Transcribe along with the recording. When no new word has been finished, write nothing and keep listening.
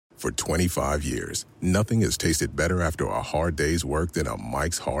For 25 years, nothing has tasted better after a hard day's work than a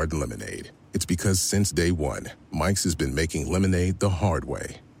Mike's Hard Lemonade. It's because since day one, Mike's has been making lemonade the hard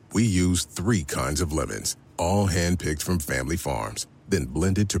way. We use 3 kinds of lemons, all hand-picked from family farms, then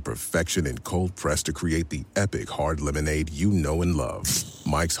blended to perfection and cold pressed to create the epic hard lemonade you know and love.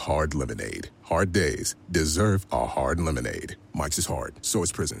 Mike's Hard Lemonade. Hard days deserve a hard lemonade. Mike's is hard, so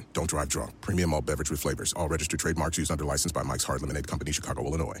is prison. Don't drive drunk. Premium malt beverage with flavors. All registered trademarks used under license by Mike's Hard Lemonade Company, Chicago,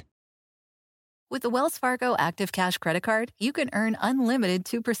 Illinois. With the Wells Fargo Active Cash Credit Card, you can earn unlimited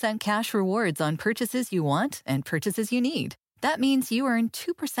 2% cash rewards on purchases you want and purchases you need. That means you earn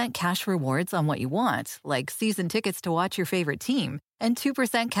 2% cash rewards on what you want, like season tickets to watch your favorite team, and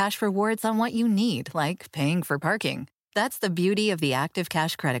 2% cash rewards on what you need, like paying for parking. That's the beauty of the Active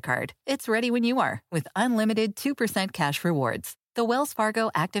Cash Credit Card. It's ready when you are, with unlimited 2% cash rewards. The Wells Fargo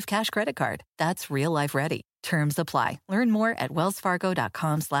Active Cash Credit Card. That's real life ready. Terms apply. Learn more at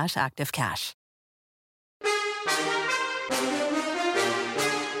wellsfargo.com/activecash.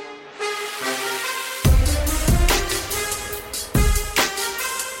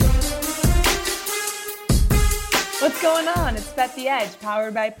 What's going on? It's Bet the Edge,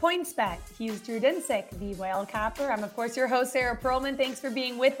 powered by PointsBet. He's Drew Dinsick, the whale capper. I'm, of course, your host, Sarah Perlman. Thanks for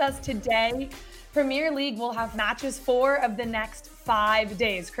being with us today. Premier League will have matches 4 of the next 5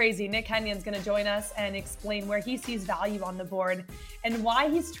 days. Crazy. Nick Kenyon's going to join us and explain where he sees value on the board and why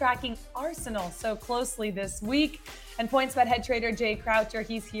he's tracking Arsenal so closely this week. And PointsBet head trader Jay Croucher,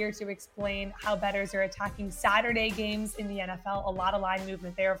 he's here to explain how bettors are attacking Saturday games in the NFL. A lot of line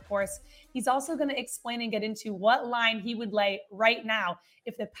movement there, of course. He's also going to explain and get into what line he would lay right now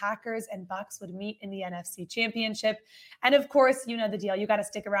if the Packers and Bucks would meet in the NFC Championship. And of course, you know the deal. You got to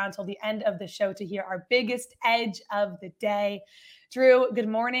stick around till the end of the show to hear our biggest edge of the day. Drew, good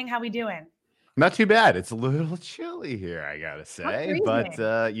morning. How we doing? Not too bad. It's a little chilly here, I gotta say.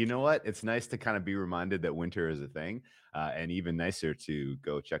 But you know what? It's nice to kind of be reminded that winter is a thing. And even nicer to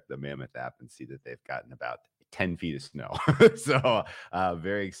go check the Mammoth app and see that they've gotten about 10 feet of snow. So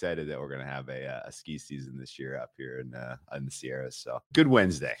very excited that we're going to have a ski season this year up here in the Sierras. So good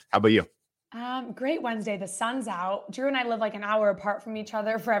Wednesday. How about you? Great Wednesday. The sun's out. Drew and I live like an hour apart from each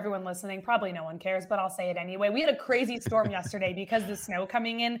other. For everyone listening, probably no one cares, but I'll say it anyway. We had a crazy storm yesterday because the snow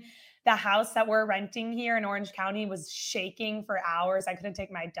coming in. The house that we're renting here in Orange County was shaking for hours. I couldn't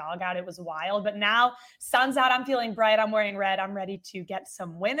take my dog out. It was wild. But now sun's out. I'm feeling bright. I'm wearing red. I'm ready to get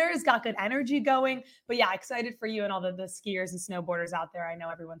some winners. Got good energy going. But yeah, excited for you and all the skiers and snowboarders out there. I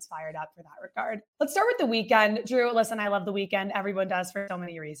know everyone's fired up for that regard. Let's start with the weekend. Drew, listen, I love the weekend. Everyone does for so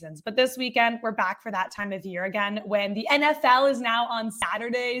many reasons. But this weekend, we're back for that time of year again when the NFL is now on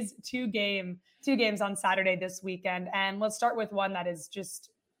Saturdays. Two games on Saturday this weekend. And let's start with one that is just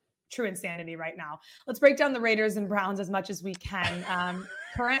true insanity right now. Let's break down the Raiders and Browns as much as we can.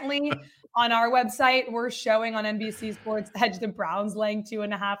 Currently on our website, we're showing on NBC Sports Edge the Browns laying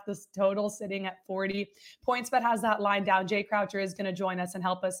 2.5, this total sitting at 40. PointsBet has that line down. Jay Croucher is going to join us and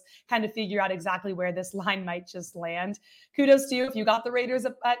help us kind of figure out exactly where this line might just land. Kudos to you. If you got the Raiders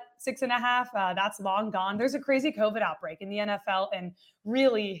at 6.5, that's long gone. There's a crazy COVID outbreak in the NFL and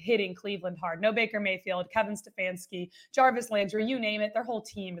really hitting Cleveland hard. No Baker Mayfield, Kevin Stefanski, Jarvis Landry, you name it. Their whole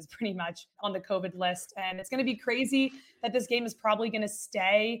team is pretty much on the COVID list. And it's going to be crazy that this game is probably going to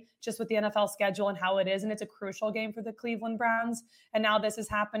stay just with the NFL schedule and how it is. And it's a crucial game for the Cleveland Browns. And now this is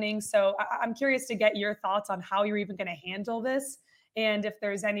happening. So I'm curious to get your thoughts on how you're even going to handle this. And if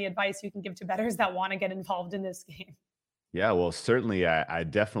there's any advice you can give to bettors that want to get involved in this game. Yeah, well, certainly I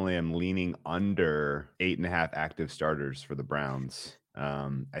definitely am leaning under 8.5 active starters for the Browns.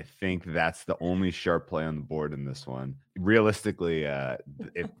 I think that's the only sharp play on the board in this one. Realistically,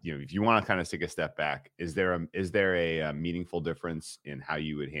 if you want to kind of take a step back, is there a meaningful difference in how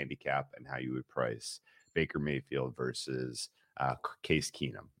you would handicap and how you would price Baker Mayfield versus Case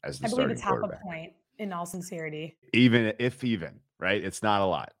Keenum as the starting quarterback? I believe it's half a point, in all sincerity. Even, right? It's not a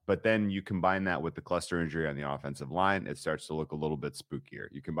lot. But then you combine that with the cluster injury on the offensive line, it starts to look a little bit spookier.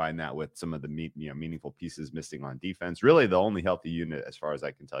 You combine that with some of the meaningful pieces missing on defense. Really, the only healthy unit, as far as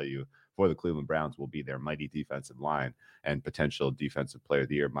I can tell you, for the Cleveland Browns will be their mighty defensive line and potential defensive player of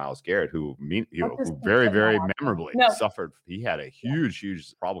the year, Myles Garrett, who very, very memorably suffered. He had a huge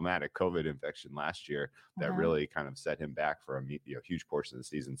problematic COVID infection last year that really kind of set him back for a huge portion of the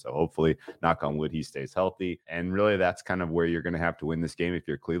season. So hopefully, knock on wood, he stays healthy. And really, that's kind of where you're going to have to win this game if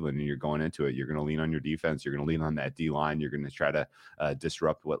you're Cleveland and you're going into it. You're going to lean on your defense. You're going to lean on that D line. You're going to try to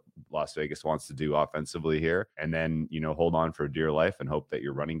disrupt what Las Vegas wants to do offensively here, and then hold on for dear life and hope that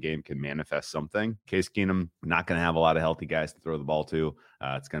your running game can manifest something. Case Keenum, not going to have a lot of healthy guys to throw the ball to.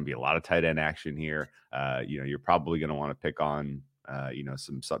 It's going to be a lot of tight end action here. You're probably going to want to pick on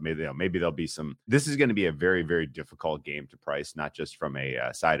Maybe there'll be some. This is going to be a very, very difficult game to price, not just from a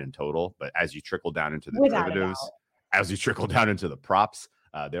side and total, but as you trickle down into the derivatives, as you trickle down into the props,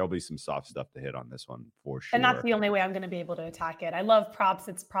 there'll be some soft stuff to hit on this one for sure. And that's the only way I'm going to be able to attack it. I love props.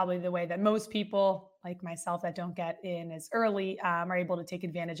 It's probably the way that most people like myself that don't get in as early are able to take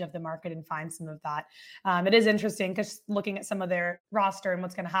advantage of the market and find some of that. It is interesting because looking at some of their roster and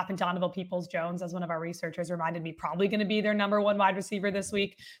what's going to happen, Donovan Peoples-Jones, as one of our researchers reminded me, probably going to be their number one wide receiver this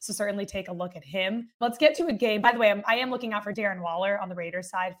week. So certainly take a look at him. Let's get to a game. By the way, I am looking out for Darren Waller on the Raiders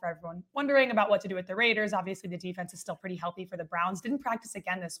side for everyone wondering about what to do with the Raiders. Obviously, the defense is still pretty healthy for the Browns. Didn't practice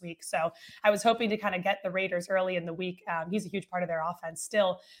again this week. So I was hoping to kind of get the Raiders early in the week. He's a huge part of their offense,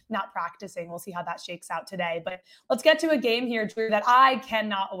 still not practicing. We'll see how that shakes out today. But let's get to a game here, Drew, that I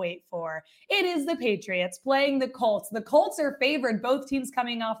cannot wait for. It is the Patriots playing the Colts. The Colts are favored, both teams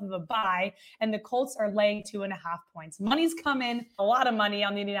coming off of a bye, and the Colts are laying 2.5 points. Money's come in, a lot of money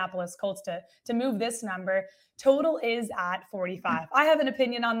on the Indianapolis Colts to move this number. Total is at 45. I have an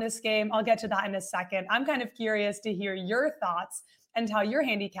opinion on this game. I'll get to that in a second. I'm kind of curious to hear your thoughts and how you're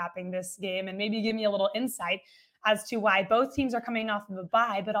handicapping this game, and maybe give me a little insight as to why both teams are coming off of a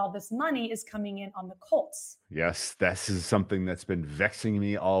bye, but all this money is coming in on the Colts. Yes, this is something that's been vexing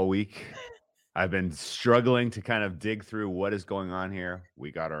me all week. I've been struggling to kind of dig through what is going on here.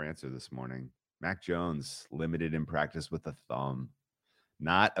 We got our answer this morning. Mac Jones limited in practice with a thumb.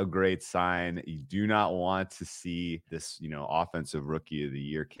 Not a great sign. You do not want to see this, offensive rookie of the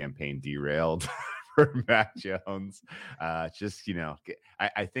year campaign derailed for Mac Jones. I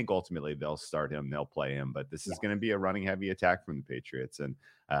think ultimately they'll start him, they'll play him, but this is going to be a running heavy attack from the Patriots. And,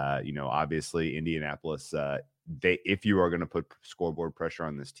 obviously Indianapolis, if you are going to put scoreboard pressure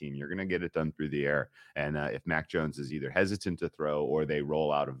on this team, you're going to get it done through the air. And if Mac Jones is either hesitant to throw or they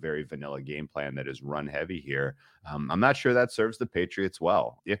roll out a very vanilla game plan that is run heavy here, I'm not sure that serves the Patriots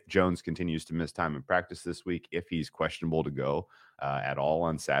well. If Jones continues to miss time in practice this week, if he's questionable to go at all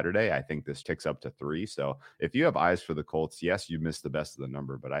on Saturday, I think this ticks up to 3. So if you have eyes for the Colts, yes, you missed the best of the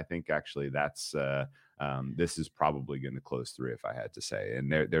number, but I think actually that's this is probably going to close 3 if I had to say.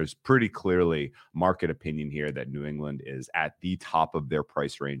 And there's pretty clearly market opinion here that New England is at the top of their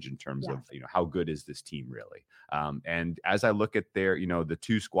price range in terms of, how good is this team really? And as I look at their, the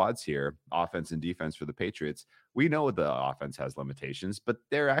two squads here, offense and defense for the Patriots, we know the offense has limitations, but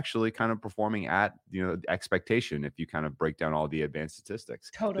they're actually kind of performing at, expectation if you kind of break down all the advanced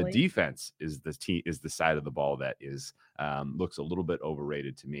statistics. Totally. The defense is the side of the ball that is looks a little bit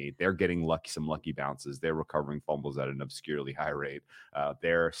overrated to me. They're getting some lucky bounces. They're recovering fumbles at an obscurely high rate.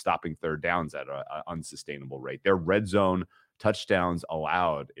 They're stopping third downs at an unsustainable rate. Their red zone touchdowns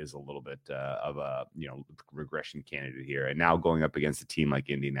allowed is a little bit of a regression candidate here. And now going up against a team like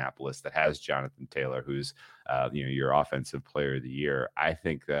Indianapolis that has Jonathan Taylor, who's your offensive player of the year, I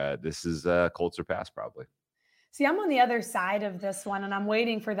think this is Colts or pass probably. See, I'm on the other side of this one, and I'm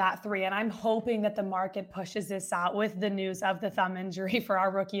waiting for that 3, and I'm hoping that the market pushes this out with the news of the thumb injury for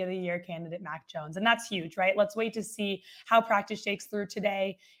our Rookie of the Year candidate, Mac Jones. And that's huge, right? Let's wait to see how practice shakes through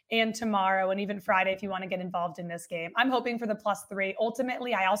today and tomorrow, and even Friday if you want to get involved in this game. I'm hoping for the +3.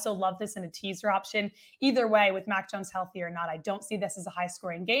 Ultimately, I also love this in a teaser option. Either way, with Mac Jones healthy or not, I don't see this as a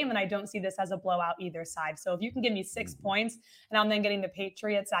high-scoring game, and I don't see this as a blowout either side. So if you can give me 6 points, and I'm then getting the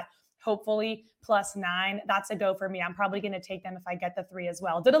Patriots at hopefully +9, that's a go for me. I'm probably going to take them if I get the 3 as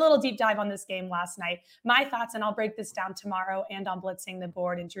well. Did a little deep dive on this game last night. My thoughts, and I'll break this down tomorrow and on Blitzing the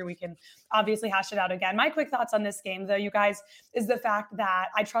Board. And Drew, we can obviously hash it out again. My quick thoughts on this game, though, you guys, is the fact that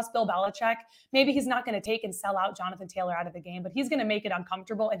I trust Bill Belichick. Maybe he's not going to take and sell out Jonathan Taylor out of the game, but he's going to make it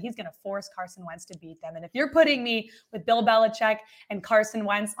uncomfortable, and he's going to force Carson Wentz to beat them. And if you're putting me with Bill Belichick and Carson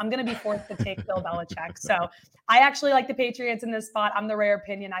Wentz, I'm going to be forced to take Bill Belichick. So I actually like the Patriots in this spot. I'm the rare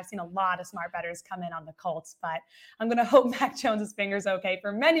opinion. I've seen a lot of smart bettors come in on the Colts, but I'm going to hope Mac Jones' finger's okay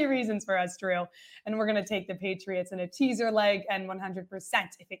for many reasons for us, Drew. And we're going to take the Patriots in a teaser leg and 100%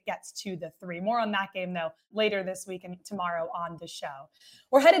 if it gets to the 3. More on that game, though, later this week and tomorrow on the show.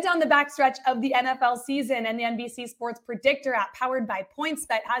 We're headed down the backstretch of the NFL season, and the NBC Sports Predictor app powered by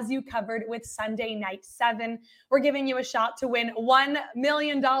PointsBet has you covered with Sunday Night 7. We're giving you a shot to win $1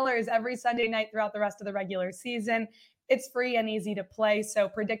 million every Sunday night throughout the rest of the regular season. It's free and easy to play, so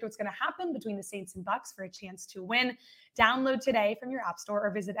predict what's going to happen between the Saints and Bucks for a chance to win. Download today from your app store or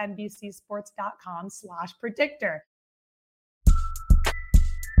visit NBCsports.com/predictor.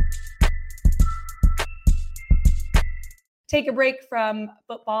 Take a break from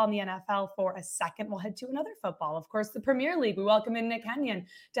football and the NFL for a second. We'll head to another football, of course, the Premier League. We welcome in Nick Kenyon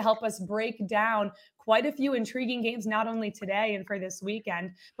to help us break down quite a few intriguing games, not only today and for this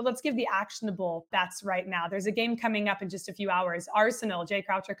weekend, but let's give the actionable bets right now. There's a game coming up in just a few hours. Arsenal, Jay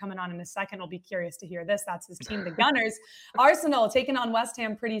Croucher coming on in a second. We'll be curious to hear this. That's his team, the Gunners. Arsenal taking on West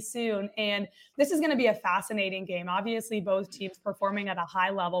Ham pretty soon. And this is going to be a fascinating game. Obviously, both teams performing at a high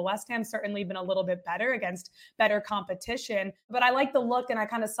level. West Ham's certainly been a little bit better against better competition. But I like the look, and I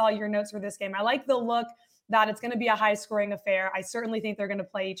kind of saw your notes for this game. I like the look that it's going to be a high scoring affair. I certainly think they're going to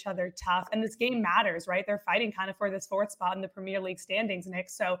play each other tough. And this game matters, right? They're fighting kind of for this fourth spot in the Premier League standings, Nick.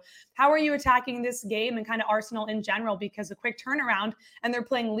 So how are you attacking this game and kind of Arsenal in general? Because a quick turnaround, and they're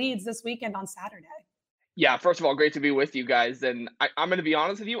playing Leeds this weekend on Saturday. Yeah, first of all, great to be with you guys. And I'm going to be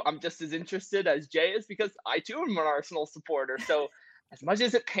honest with you, I'm just as interested as Jay is because I too am an Arsenal supporter. So as much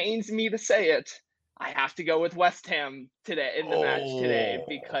as it pains me to say it, I have to go with West Ham today in the match today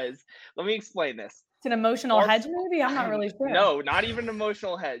because let me explain this. It's an emotional hedge, maybe? I'm not really sure. No, not even an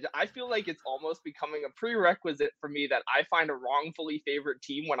emotional hedge. I feel like it's almost becoming a prerequisite for me that I find a wrongfully favored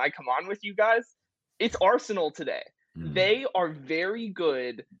team when I come on with you guys. It's Arsenal today. They are very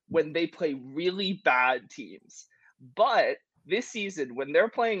good when they play really bad teams. But this season, when they're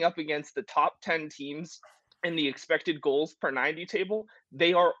playing up against the top 10 teams in the expected goals per 90 table,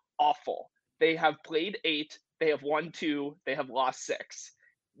 they are awful. They have played 8, they have won 2, they have lost 6.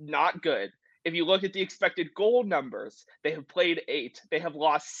 Not good. If you look at the expected goal numbers, they have played 8. They have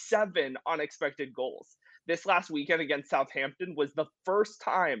lost 7 unexpected goals. This last weekend against Southampton was the first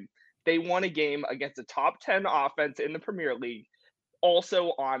time they won a game against a top 10 offense in the Premier League,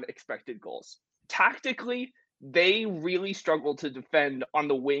 also on expected goals. Tactically, they really struggle to defend on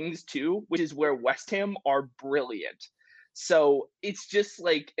the wings too, which is where West Ham are brilliant. So it's just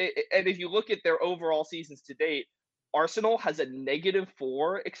like, and if you look at their overall seasons to date, Arsenal has a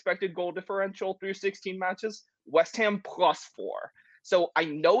 -4 expected goal differential through 16 matches, West Ham +4. So I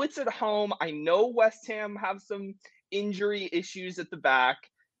know it's at home. I know West Ham have some injury issues at the back.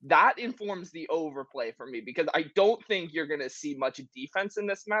 That informs the overplay for me because I don't think you're going to see much defense in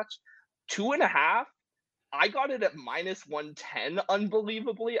this match. 2.5, I got it at -110,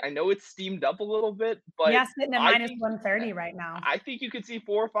 unbelievably. I know it's steamed up a little bit, but yeah, sitting at -130 right now. I think you could see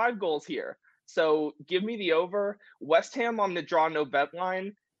 4 or 5 goals here. So give me the over. West Ham on the draw no bet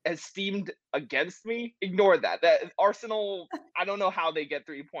line has steamed against me. Ignore that. That Arsenal, I don't know how they get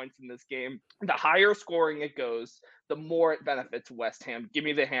 3 points in this game. The higher scoring it goes, the more it benefits West Ham. Give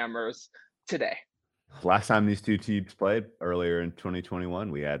me the Hammers today. Last time these two teams played earlier in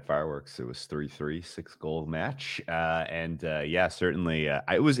 2021, we had fireworks. It was 3-3, 6-goal match. Yeah, certainly.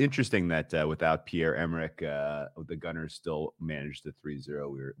 It was interesting that without Pierre-Emerick, the Gunners still managed a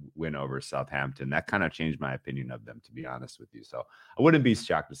 3-0 win over Southampton. That kind of changed my opinion of them, to be honest with you. So I wouldn't be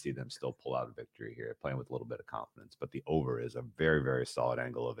shocked to see them still pull out a victory here, playing with a little bit of confidence. But the over is a very, very solid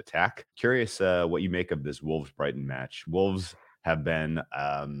angle of attack. Curious what you make of this Wolves-Brighton match. Wolves have been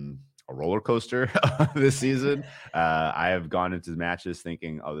a roller coaster this season. I have gone into matches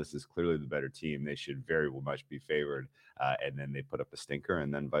thinking, oh, this is clearly the better team. They should very much be favored. And then they put up a stinker,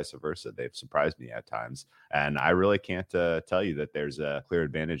 and then vice versa. They've surprised me at times. And I really can't tell you that there's a clear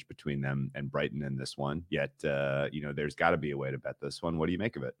advantage between them and Brighton in this one. Yet, there's got to be a way to bet this one. What do you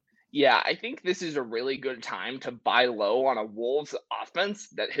make of it? Yeah, I think this is a really good time to buy low on a Wolves offense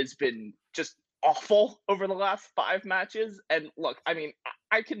that has been just awful over the last 5 matches. And look, I mean,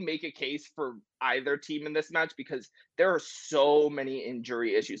 I can make a case for either team in this match because there are so many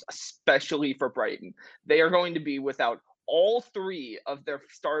injury issues, especially for Brighton. They are going to be without all 3 of their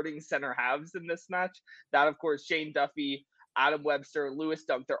starting center halves in this match. That, of course, Shane Duffy, Adam Webster, Lewis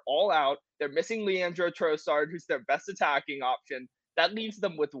Dunk, they're all out. They're missing Leandro Trossard, who's their best attacking option. That leaves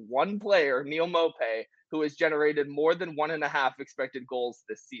them with one player, Neal Maupay, who has generated more than 1.5 expected goals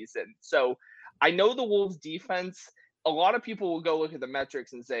this season. So I know the Wolves defense, a lot of people will go look at the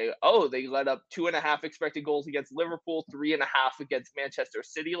metrics and say, oh, they let up 2.5 expected goals against Liverpool, 3.5 against Manchester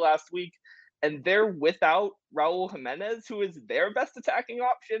City last week. And they're without Raul Jimenez, who is their best attacking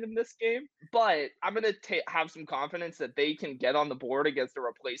option in this game. But I'm going to have some confidence that they can get on the board against a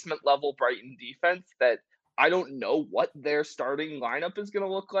replacement level Brighton defense that I don't know what their starting lineup is going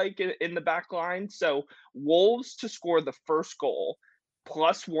to look like in the back line. So Wolves to score the first goal,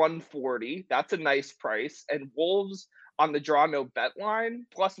 plus 140. That's a nice price. And Wolves on the draw no bet line,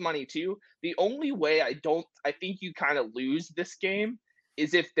 plus money too. The only way I think you kind of lose this game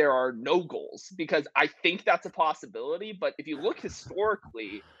is if there are no goals, because I think that's a possibility. But if you look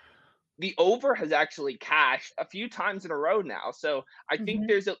historically, the over has actually cashed a few times in a row now. So I think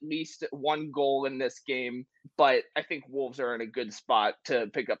there's at least one goal in this game, but I think Wolves are in a good spot to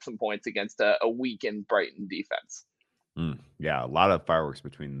pick up some points against a weakened Brighton defense. Yeah, a lot of fireworks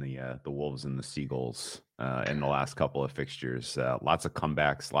between the Wolves and the Seagulls in the last couple of fixtures. Lots of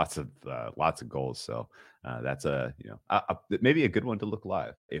comebacks, lots of goals. So that's maybe a good one to look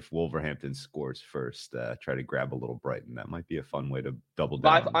live. If Wolverhampton scores first, try to grab a little Brighton. That might be a fun way to double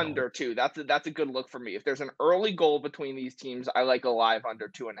down. Live under too. That's a good look for me. If there's an early goal between these teams, I like a live under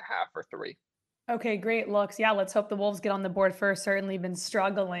 2.5 or 3. Okay, great looks. Yeah, let's hope the Wolves get on the board first. Certainly been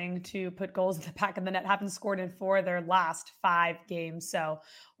struggling to put goals in the back of the net. Haven't scored in 4 of their last 5 games. So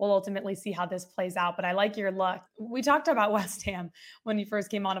we'll ultimately see how this plays out. But I like your look. We talked about West Ham when you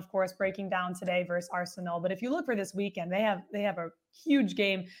first came on, of course, breaking down today versus Arsenal. But if you look for this weekend, they have a huge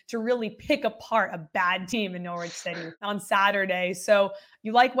game to really pick apart a bad team in Norwich City on Saturday. So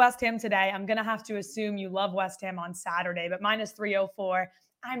you like West Ham today. I'm going to have to assume you love West Ham on Saturday, but minus 304.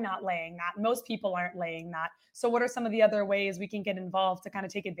 I'm not laying that. Most people aren't laying that. So what are some of the other ways we can get involved to kind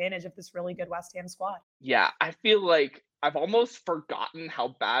of take advantage of this really good West Ham squad? Yeah, I feel like I've almost forgotten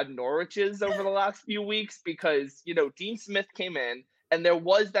how bad Norwich is over the last few weeks because, Dean Smith came in and there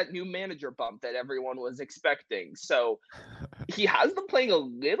was that new manager bump that everyone was expecting. So he has been playing a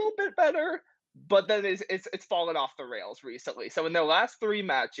little bit better, but then it's fallen off the rails recently. So in their last 3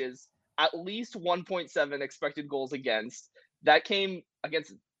 matches, at least 1.7 expected goals against. That came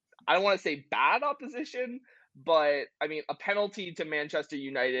against, I don't want to say bad opposition, but I mean, a penalty to Manchester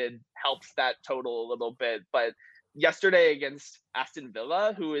United helps that total a little bit. But yesterday against Aston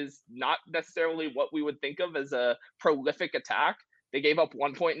Villa, who is not necessarily what we would think of as a prolific attack, they gave up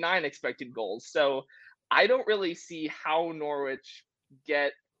 1.9 expected goals. So I don't really see how Norwich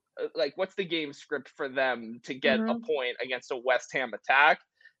get, what's the game script for them to get a point against a West Ham attack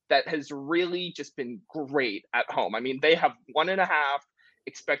that has really just been great at home. I mean, they have 1.5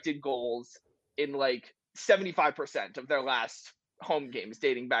 expected goals in 75% of their last home games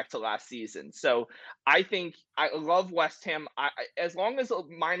dating back to last season. So I think I love West Ham. As long as a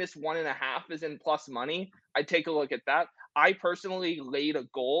minus 1.5 is in plus money, I'd take a look at that. I personally laid a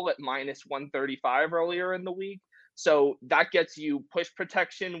goal at minus 135 earlier in the week. So that gets you push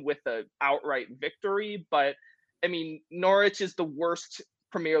protection with an outright victory. But I mean, Norwich is the worst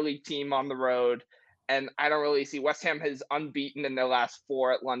Premier League team on the road, and I don't really see West Ham has unbeaten in their last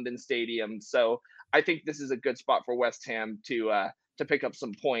 4 at London Stadium. So I think this is a good spot for West Ham to pick up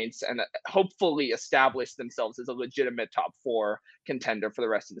some points and hopefully establish themselves as a legitimate top 4 contender for the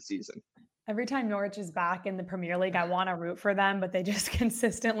rest of the season. Every time Norwich is back in the Premier League, I want to root for them, but they just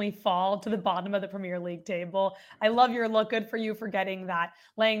consistently fall to the bottom of the Premier League table. I love your look. Good for you for getting that.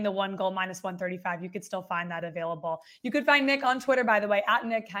 Laying the 1 goal minus 135. You could still find that available. You could find Nick on Twitter, by the way, at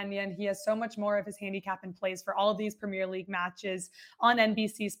Nick Kenyon. He has so much more of his handicap in place for all of these Premier League matches on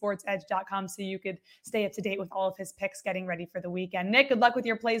NBCSportsEdge.com, so you could stay up to date with all of his picks getting ready for the weekend. Nick, good luck with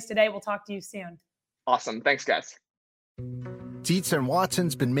your plays today. We'll talk to you soon. Awesome. Thanks, guys. Dietz &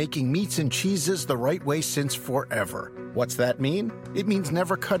 Watson's been making meats and cheeses the right way since forever. What's that mean? It means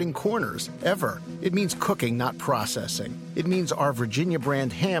never cutting corners, ever. It means cooking, not processing. It means our Virginia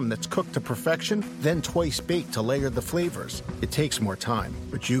brand ham that's cooked to perfection, then twice baked to layer the flavors. It takes more time,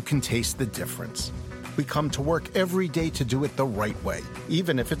 but you can taste the difference. We come to work every day to do it the right way,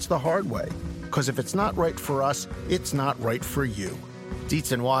 even if it's the hard way. Because if it's not right for us, it's not right for you.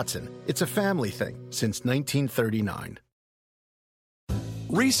 Dietz & Watson, it's a family thing since 1939.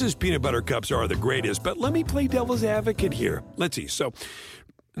 Reese's peanut butter cups are the greatest, but let me play devil's advocate here. Let's see. So,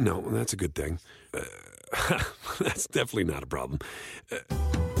 no, that's a good thing. That's definitely not a problem.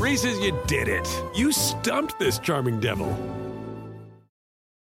 Reese's, you did it. You stumped this charming devil.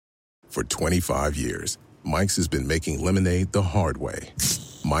 For 25 years, Mike's has been making lemonade the hard way.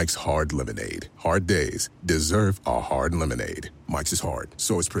 Mike's Hard Lemonade. Hard days deserve a hard lemonade. Mike's is hard,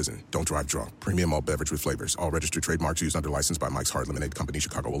 so is prison. Don't drive drunk. Premium malt beverage with flavors. All registered trademarks used under license by Mike's Hard Lemonade Company,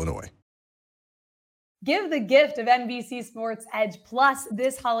 Chicago, Illinois. Give the gift of NBC Sports Edge Plus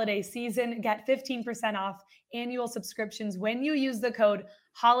this holiday season. Get 15% off annual subscriptions when you use the code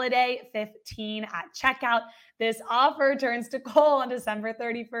HOLIDAY15 at checkout. This offer turns to gold on December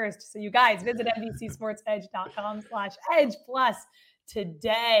 31st. So you guys visit NBCSportsEdge.com/Edge Plus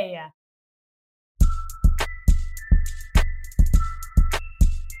today.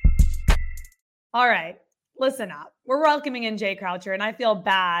 All right, listen up. We're welcoming in Jay Croucher, and I feel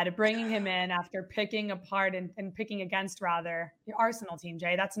bad bringing him in after picking apart and picking against, rather, your Arsenal team,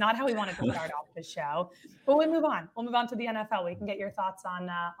 Jay. That's not how we wanted to start off the show. But we'll move on. We'll move on to the NFL. We can get your thoughts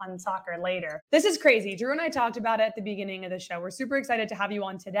on soccer later. This is crazy. Drew and I talked about it at the beginning of the show. We're super excited to have you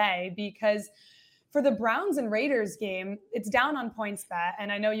on today because For the Browns and Raiders game, it's down on PointsBet.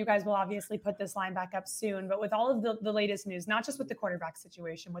 And I know you guys will obviously put this line back up soon, but with all of the latest news, not just with the quarterback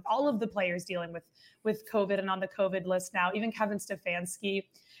situation, with all of the players dealing with COVID and on the COVID list now, even Kevin Stefanski,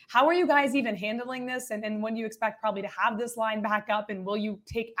 how are you guys even handling this? And when do you expect probably to have this line back up? And will you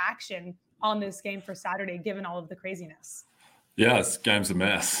take action on this game for Saturday, given all of the craziness? Yeah, this game's a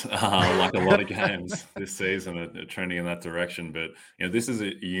mess. Like a lot of games this season are trending in that direction. But this is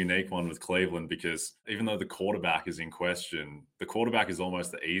a unique one with Cleveland because even though the quarterback is in question, the quarterback is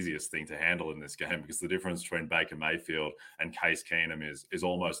almost the easiest thing to handle in this game because the difference between Baker Mayfield and Case Keenum is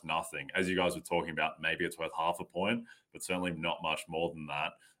almost nothing. As you guys were talking about, maybe it's worth half a point, but certainly not much more than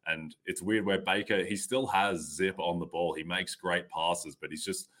that. And it's weird where Baker, he still has zip on the ball. He makes great passes, but he's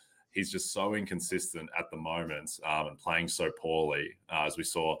just so inconsistent at the moment and playing so poorly, as we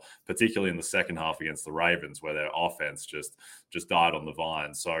saw, particularly in the second half against the Ravens, where their offense just died on the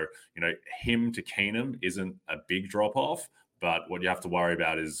vine. So, him to Keenum isn't a big drop-off, but what you have to worry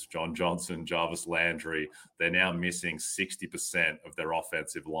about is John Johnson, Jarvis Landry. They're now missing 60% of their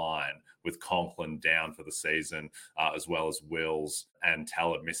offensive line, with Conklin down for the season, as well as Wills and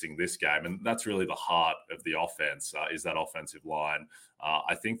Talent missing this game. And that's really the heart of the offense, is that offensive line.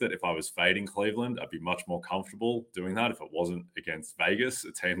 I think that if I was fading Cleveland, I'd be much more comfortable doing that if it wasn't against Vegas,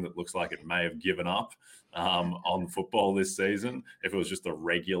 a team that looks like it may have given up on football this season. If it was just a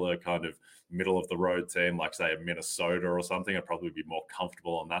regular kind of middle-of-the-road team, like, say, a Minnesota or something, I'd probably be more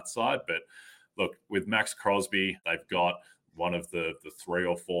comfortable on that side. But, look, with Max Crosby, they've got one of the 3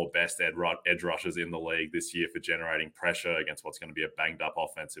 or 4 best edge rushers in the league this year for generating pressure against what's going to be a banged-up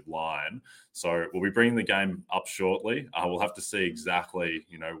offensive line. So we'll be bringing the game up shortly. We'll have to see exactly,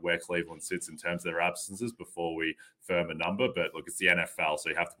 where Cleveland sits in terms of their absences before we firm a number. But, look, it's the NFL, so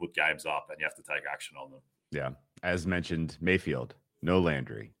you have to put games up and you have to take action on them. Yeah. As mentioned, Mayfield, no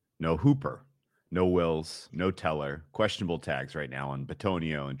Landry, no Hooper, no Wills, no Teller, questionable tags right now on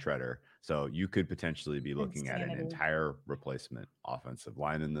Bitonio and Treader. So you could potentially be looking at an entire replacement offensive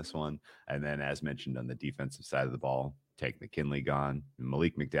line in this one. And then, as mentioned, on the defensive side of the ball, take McKinley gone,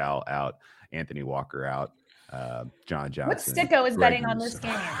 Malik McDowell out, Anthony Walker out, John Johnson. What sicko is betting on this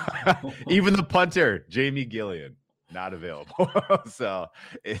game? Even the punter, Jamie Gillian, not available. So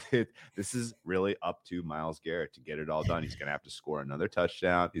this is really up to Myles Garrett to get it all done. He's going to have to score another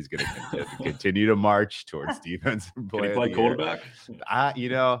touchdown. He's going to continue to march towards defensive play. Can he play quarterback?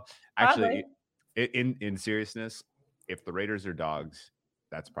 Actually, in seriousness, if the Raiders are dogs,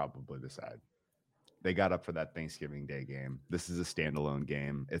 that's probably the side. They got up for that Thanksgiving Day game. This is a standalone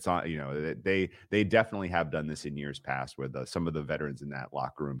game. It's on, they definitely have done this in years past where some of the veterans in that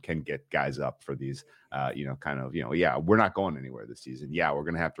locker room can get guys up for these, we're not going anywhere this season. Yeah, we're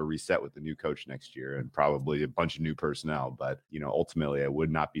going to have to reset with the new coach next year and probably a bunch of new personnel. But, ultimately, I would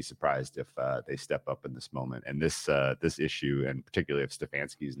not be surprised if they step up in this moment. And this issue, and particularly if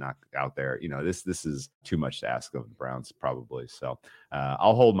Stefanski's not out there, this is too much to ask of the Browns probably. So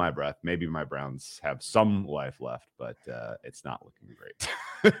I'll hold my breath. Maybe my Browns have some life left, but it's not looking great.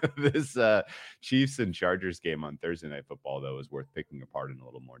 This Chiefs and Chargers game on Thursday Night Football, though, is worth picking apart in a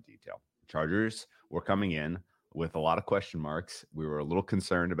little more detail. Chargers were coming in with a lot of question marks. We were a little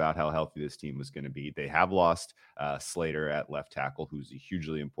concerned about how healthy this team was going to be. They have lost Slater at left tackle, who's a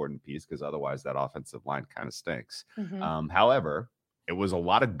hugely important piece because otherwise that offensive line kind of stinks. Mm-hmm. However, it was a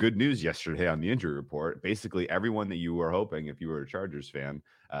lot of good news yesterday on the injury report. Basically, everyone that you were hoping, if you were a Chargers fan,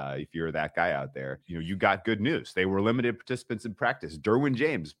 if you're that guy out there, you got good news. They were limited participants in practice. Derwin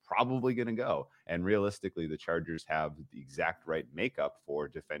James probably going to go. And realistically, the Chargers have the exact right makeup for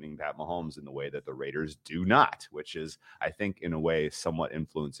defending Pat Mahomes in the way that the Raiders do not, which is, I think, in a way, somewhat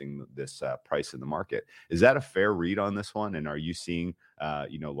influencing this price in the market. Is that a fair read on this one? And are you seeing,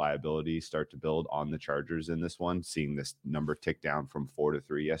 liability start to build on the Chargers in this one, seeing this number tick down from 4 to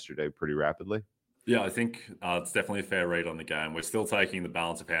 3 yesterday pretty rapidly? Yeah, I think it's definitely a fair read on the game. We're still taking the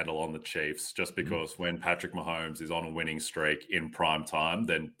balance of handle on the Chiefs just because when Patrick Mahomes is on a winning streak in prime time,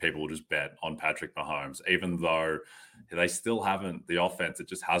 then people will just bet on Patrick Mahomes, even though they still haven't, the offense, it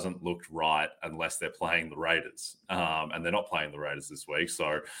just hasn't looked right unless they're playing the Raiders. And they're not playing the Raiders this week.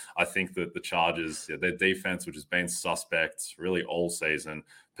 So I think that the Chargers, their defense, which has been suspect really all season,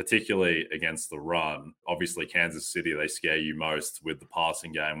 particularly against the run. Obviously, Kansas City, they scare you most with the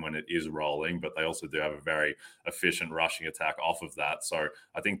passing game when it is rolling, but they also do have a very efficient rushing attack off of that. So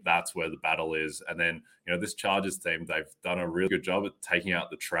I think that's where the battle is. And then, this Chargers team, they've done a really good job at taking out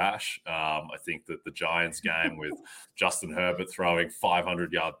the trash. I think that the Giants game with Justin Herbert throwing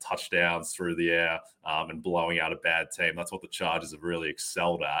 500-yard touchdowns through the air and blowing out a bad team, that's what the Chargers have really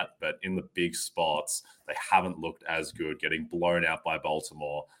excelled at. But in the big spots, they haven't looked as good, getting blown out by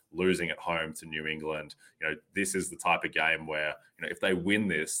Baltimore, losing at home to New England. This is the type of game where, if they win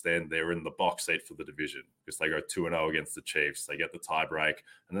this, then they're in the box seat for the division because they go 2-0 against the Chiefs. They get the tie break.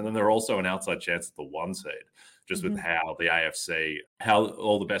 And then they're also an outside chance at the 1 seed, just with how the AFC, how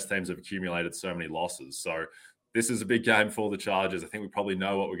all the best teams have accumulated so many losses. So this is a big game for the Chargers. I think we probably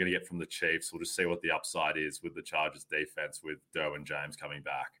know what we're going to get from the Chiefs. We'll just see what the upside is with the Chargers defense with Derwin James coming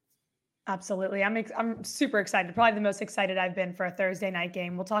back. Absolutely. I'm super excited. Probably the most excited I've been for a Thursday night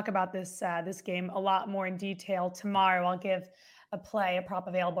game. We'll talk about this game a lot more in detail tomorrow. I'll give a prop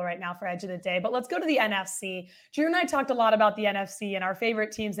available right now for Edge of the Day. But let's go to the NFC. Drew and I talked a lot about the NFC and our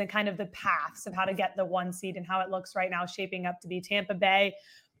favorite teams and kind of the paths of how to get the 1 seed and how it looks right now shaping up to be Tampa Bay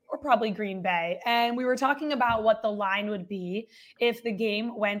or probably Green Bay. And we were talking about what the line would be if the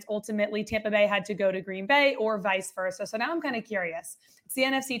game went ultimately Tampa Bay had to go to Green Bay or vice versa. So now I'm kind of curious. It's the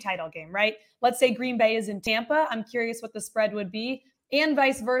NFC title game, right? Let's say Green Bay is in Tampa. I'm curious what the spread would be, and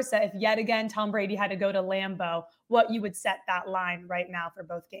vice versa. If yet again Tom Brady had to go to Lambeau, what you would set that line right now for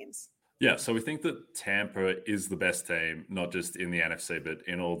both games. Yeah, so we think that Tampa is the best team, not just in the NFC, but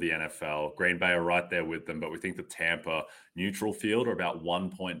in all the NFL. Green Bay are right there with them, but we think that Tampa neutral field are about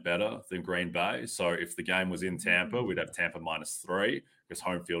 1 point better than Green Bay. So if the game was in Tampa, we'd have Tampa -3 because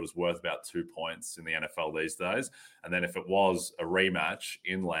home field is worth about 2 points in the NFL these days. And then if it was a rematch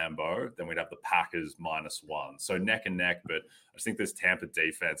in Lambeau, then we'd have the Packers -1. So neck and neck, but I just think this Tampa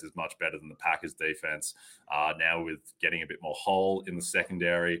defense is much better than the Packers defense now with getting a bit more hole in the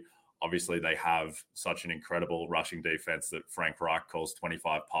secondary. Obviously, they have such an incredible rushing defense that Frank Reich calls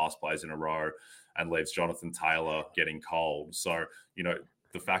 25 pass plays in a row and leaves Jonathan Taylor getting cold. So,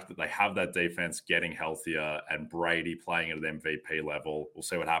 the fact that they have that defense getting healthier and Brady playing at an MVP level, we'll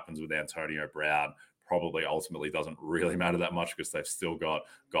see what happens with Antonio Brown. Probably ultimately doesn't really matter that much because they've still got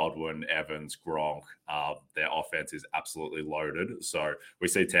Godwin, Evans, Gronk. Their offense is absolutely loaded. So we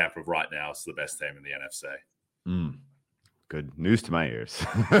see Tampa right now as the best team in the NFC. Good news to my ears.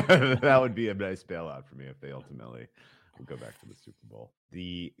 That would be a nice bailout for me if they ultimately would go back to the Super Bowl.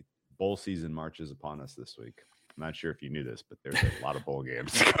 The bowl season marches upon us this week. I'm not sure if you knew this, but there's a lot of bowl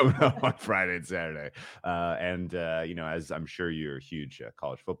games coming up on Friday and Saturday. As I'm sure you're a huge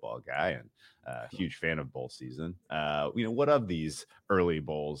college football guy and a huge fan of bowl season, what of these early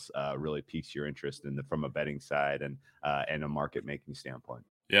bowls really piques your interest from a betting side and a market making standpoint?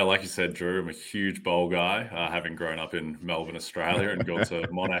 Yeah, like you said, Drew, I'm a huge bowl guy, having grown up in Melbourne, Australia, and gone to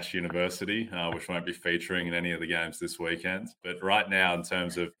Monash University, which won't be featuring in any of the games this weekend. But right now, in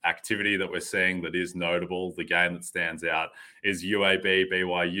terms of activity that we're seeing that is notable, the game that stands out is UAB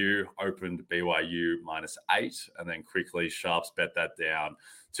BYU, opened BYU -8, and then quickly Sharps bet that down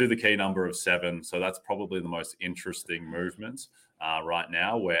to the key number of 7. So that's probably the most interesting movement right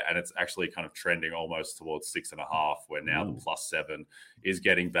now, and it's actually kind of trending almost towards 6.5, where now the +7 is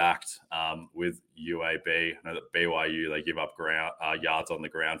getting backed with UAB. I know that BYU, they give up yards on the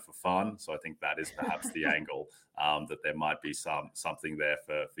ground for fun. So I think that is perhaps the angle that there might be something there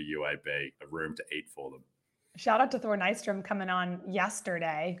for UAB, a room to eat for them. Shout out to Thor Nystrom coming on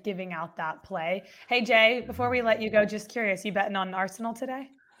yesterday, giving out that play. Hey, Jay, before we let you go, just curious, you betting on Arsenal today?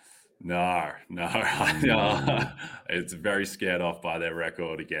 No. It's very scared off by their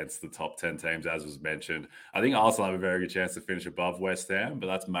record against the top 10 teams, as was mentioned. I think Arsenal have a very good chance to finish above West Ham, but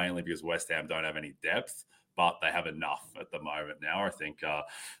that's mainly because West Ham don't have any depth, but they have enough at the moment now. I think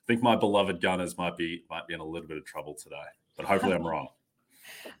my beloved Gunners might be in a little bit of trouble today, but hopefully I'm wrong.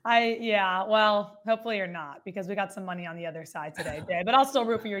 Well, hopefully you're not, because we got some money on the other side today, Jay, but I'll still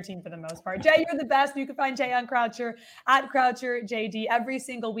root for your team for the most part. Jay, you're the best. You can find Jay on Croucher at Croucher JD. Every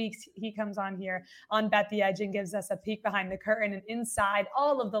single week he comes on here on Bet the Edge and gives us a peek behind the curtain and inside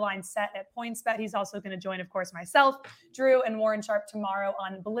all of the lines set at PointsBet. He's also going to join, of course, myself, Drew, and Warren Sharp tomorrow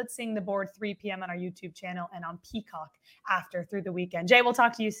on Blitzing the Board, 3 p.m. on our YouTube channel and on Peacock after through the weekend. Jay, we'll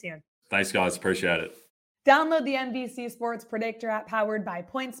talk to you soon. Thanks, guys. Appreciate it. Download the NBC Sports Predictor app powered by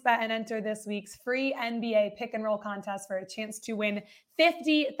PointsBet and enter this week's free NBA pick and roll contest for a chance to win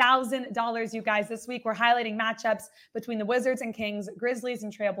 $50,000. You guys, this week we're highlighting matchups between the Wizards and Kings, Grizzlies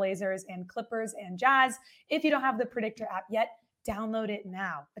and Trailblazers, and Clippers and Jazz. If you don't have the Predictor app yet, download it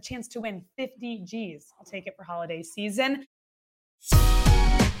now. A chance to win 50 G's. I'll take it for holiday season.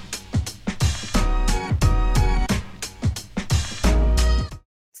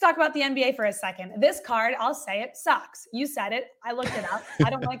 Talk about the NBA for a second. This card, I'll say it, sucks. You said it. I looked it up.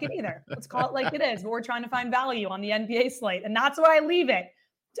 I don't like it either. Let's call it like it is. But we're trying to find value on the NBA slate. And that's why I leave it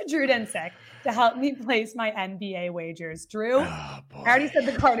to Drew Dinsick to help me place my NBA wagers. Drew, I already said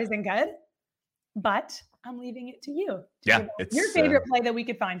the card isn't good, but I'm leaving it to you. Yeah. Your favorite play that we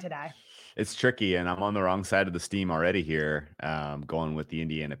could find today. It's tricky, and I'm on the wrong side of the steam already here, going with the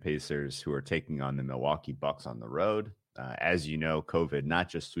Indiana Pacers, who are taking on the Milwaukee Bucks on the road. As you know, COVID not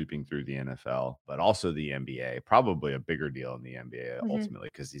just sweeping through the NFL, but also the NBA. Probably a bigger deal in the NBA ultimately,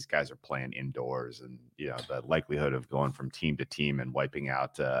 because these guys are playing indoors, and the likelihood of going from team to team and wiping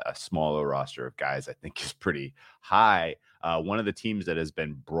out a smaller roster of guys, I think, is pretty high. One of the teams that has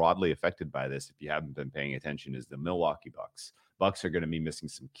been broadly affected by this, if you haven't been paying attention, is the Milwaukee Bucks. Bucks are going to be missing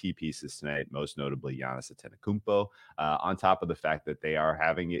some key pieces tonight, most notably Giannis Antetokounmpo, on top of the fact that they are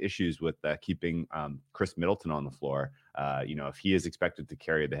having issues with keeping Chris Middleton on the floor. If he is expected to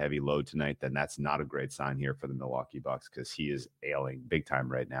carry the heavy load tonight, then that's not a great sign here for the Milwaukee Bucks, because he is ailing big time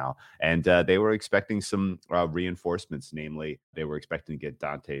right now. And they were expecting some reinforcements, namely they were expecting to get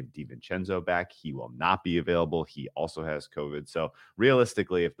Dante DiVincenzo back. He will not be available. He also has COVID. So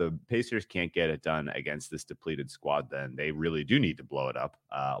realistically, if the Pacers can't get it done against this depleted squad, then they really do need to blow it up.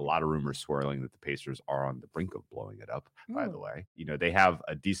 A lot of rumors swirling that the Pacers are on the brink of blowing it up, by the way. They have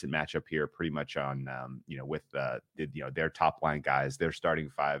a decent matchup here pretty much on, with their top line guys. Their starting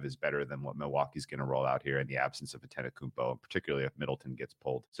five is better than what Milwaukee's going to roll out here in the absence of Antetokounmpo, particularly if Middleton gets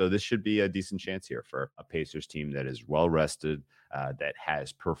pulled. So this should be a decent chance here for a Pacers team that is well rested, that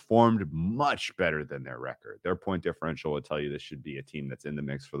has performed much better than their record. Their point differential will tell you this should be a team that's in the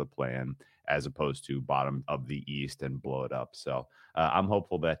mix for the play-in, as opposed to bottom of the East and blow it up. So I'm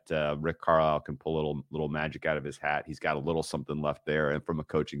hopeful that Rick Carlisle can pull a little magic out of his hat. He's got a little something left there, and from a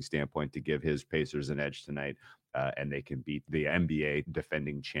coaching standpoint, to give his Pacers an edge tonight, and they can beat the NBA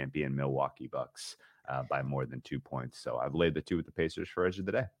defending champion Milwaukee Bucks by more than 2 points. So I've laid the 2 with the Pacers for edge of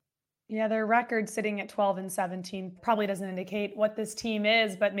the day. Yeah, their record sitting at 12-17 probably doesn't indicate what this team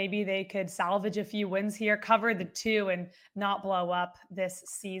is, but maybe they could salvage a few wins here, cover the 2, and not blow up this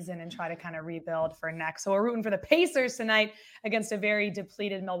season and try to kind of rebuild for next. So we're rooting for the Pacers tonight against a very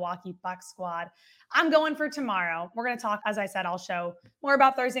depleted Milwaukee Bucks squad. I'm going for tomorrow. We're going to talk, as I said, I'll show more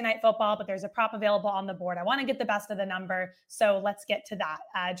about Thursday Night Football, but there's a prop available on the board. I want to get the best of the number, so let's get to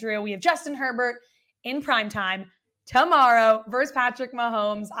that. Drew, we have Justin Herbert in primetime tomorrow versus Patrick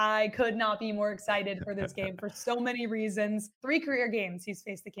Mahomes. I could not be more excited for this game for so many reasons. 3 career games he's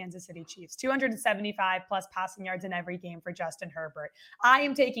faced the Kansas City Chiefs, 275 plus passing yards in every game for Justin Herbert. I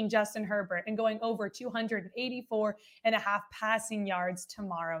am taking Justin Herbert and going over 284 and a half passing yards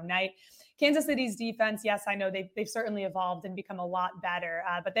tomorrow night. Kansas City's defense, yes, I know they've certainly evolved and become a lot better,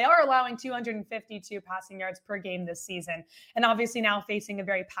 but they are allowing 252 passing yards per game this season. And obviously now facing a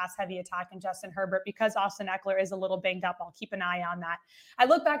very pass-heavy attack in Justin Herbert, because Austin Eckler is a little banged up. I'll keep an eye on that. I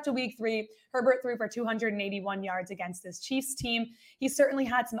look back to week 3, Herbert threw for 281 yards against this Chiefs team. He's certainly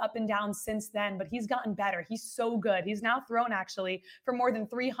had some up and downs since then, but he's gotten better. He's so good. He's now thrown actually for more than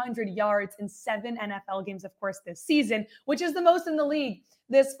 300 yards in 7 NFL games, of course, this season, which is the most in the league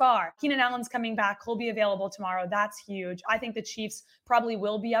this far. Keenan Allen's coming back. He'll be available tomorrow. That's huge. I think the Chiefs probably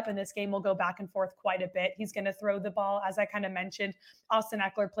will be up, and this game will go back and forth quite a bit. He's going to throw the ball, as I kind of mentioned. Austin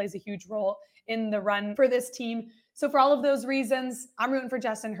Eckler plays a huge role in the run for this team. So for all of those reasons, I'm rooting for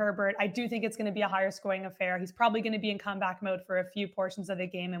Justin Herbert. I do think it's going to be a higher scoring affair. He's probably going to be in comeback mode for a few portions of the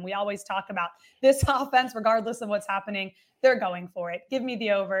game. And we always talk about this offense, regardless of what's happening, they're going for it. Give me the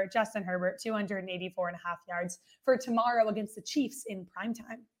over. Justin Herbert, 284 and a half yards for tomorrow against the Chiefs in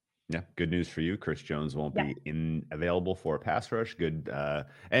primetime. Yeah, good news for you. Chris Jones won't be available for a pass rush. Good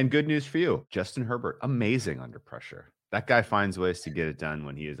news for you. Justin Herbert, amazing under pressure. That guy finds ways to get it done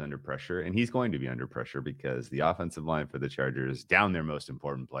when he is under pressure, and he's going to be under pressure because the offensive line for the Chargers down their most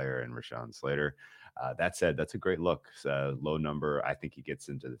important player in Rashawn Slater. That said, that's a great look. Low number. I think he gets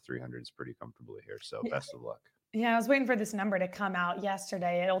into the 300s pretty comfortably here. So best of luck. Yeah, I was waiting for this number to come out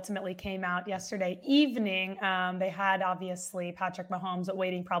yesterday. It ultimately came out yesterday evening. They had, obviously, Patrick Mahomes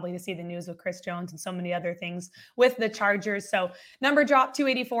waiting probably to see the news with Chris Jones and so many other things with the Chargers. So number dropped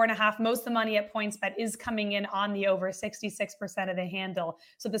 284 and a half. Most of the money at PointsBet is coming in on the over, 66% of the handle.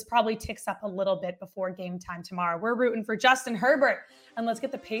 So this probably ticks up a little bit before game time tomorrow. We're rooting for Justin Herbert, and let's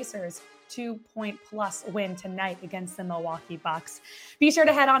get the Pacers 2-point-plus win tonight against the Milwaukee Bucks. Be sure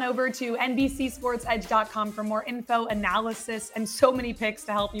to head on over to NBCSportsEdge.com for more info, analysis, and so many picks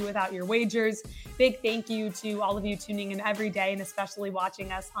to help you without your wagers. Big thank you to all of you tuning in every day, and especially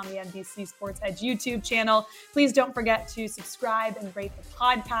watching us on the NBC Sports Edge YouTube channel. Please don't forget to subscribe and rate the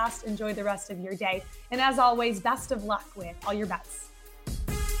podcast. Enjoy the rest of your day. And as always, best of luck with all your bets.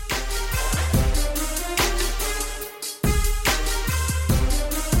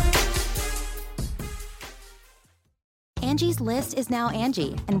 Angie's List is now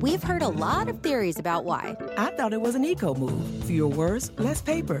Angie, and we've heard a lot of theories about why. I thought it was an eco move. Fewer words, less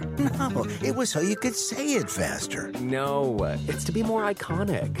paper. No, it was so you could say it faster. No, it's to be more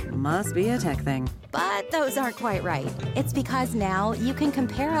iconic. Must be a tech thing. But those aren't quite right. It's because now you can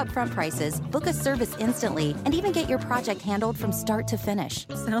compare upfront prices, book a service instantly, and even get your project handled from start to finish.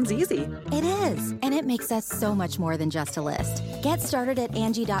 Sounds easy. It is, and it makes us so much more than just a list. Get started at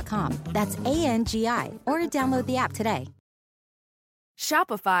Angie.com. That's ANGI, or download the app today.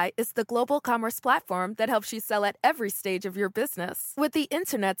 Shopify is the global commerce platform that helps you sell at every stage of your business. With the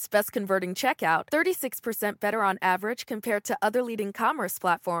internet's best converting checkout, 36% better on average compared to other leading commerce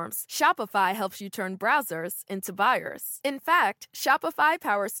platforms, Shopify helps you turn browsers into buyers. In fact, Shopify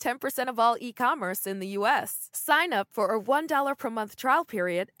powers 10% of all e-commerce in the U.S. Sign up for a $1 per month trial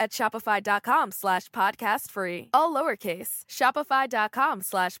period at shopify.com/podcastfree. All lowercase,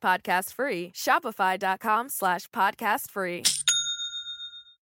 shopify.com/podcastfree, shopify.com/podcastfree.